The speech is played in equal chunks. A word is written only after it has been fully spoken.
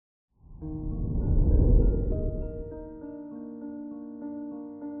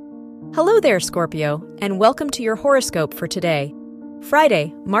Hello there, Scorpio, and welcome to your horoscope for today,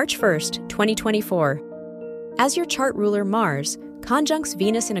 Friday, March 1st, 2024. As your chart ruler Mars conjuncts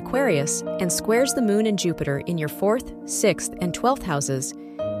Venus in Aquarius and squares the Moon and Jupiter in your 4th, 6th, and 12th houses,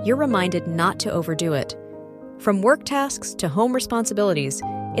 you're reminded not to overdo it. From work tasks to home responsibilities,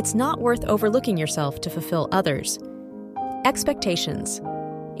 it's not worth overlooking yourself to fulfill others. Expectations.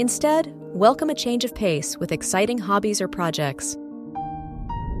 Instead, welcome a change of pace with exciting hobbies or projects.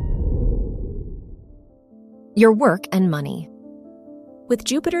 Your work and money. With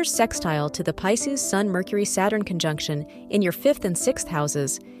Jupiter's sextile to the Pisces Sun-Mercury-Saturn conjunction in your 5th and 6th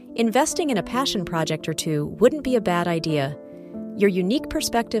houses, investing in a passion project or two wouldn't be a bad idea. Your unique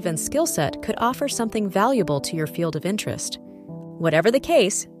perspective and skill set could offer something valuable to your field of interest. Whatever the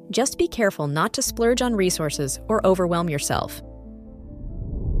case, just be careful not to splurge on resources or overwhelm yourself.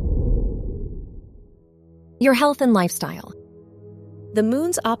 Your health and lifestyle. The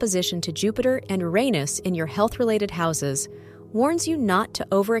Moon's opposition to Jupiter and Uranus in your health-related houses warns you not to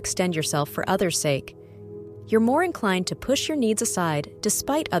overextend yourself for others' sake. You're more inclined to push your needs aside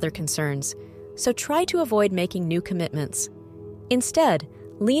despite other concerns, so try to avoid making new commitments. Instead,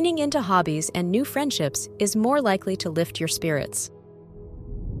 leaning into hobbies and new friendships is more likely to lift your spirits.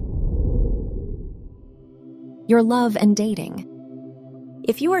 Your love and dating.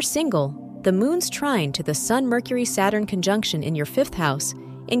 If you are single, the Moon's trine to the Sun-Mercury-Saturn conjunction in your 5th house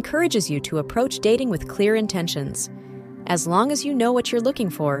encourages you to approach dating with clear intentions. As long as you know what you're looking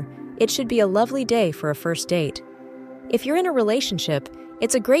for, it should be a lovely day for a first date. If you're in a relationship,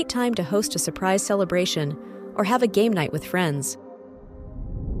 it's a great time to host a surprise celebration or have a game night with friends.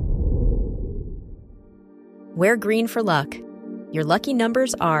 Wear green for luck. Your lucky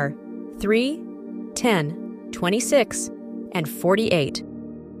numbers are 3, 10, 26, and 48.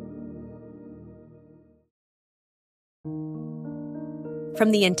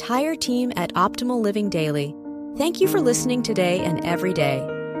 From the entire team at Optimal Living Daily, thank you for listening today and every day.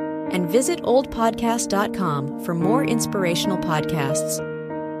 And visit oldpodcast.com for more inspirational podcasts.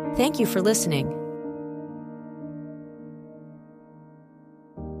 Thank you for listening.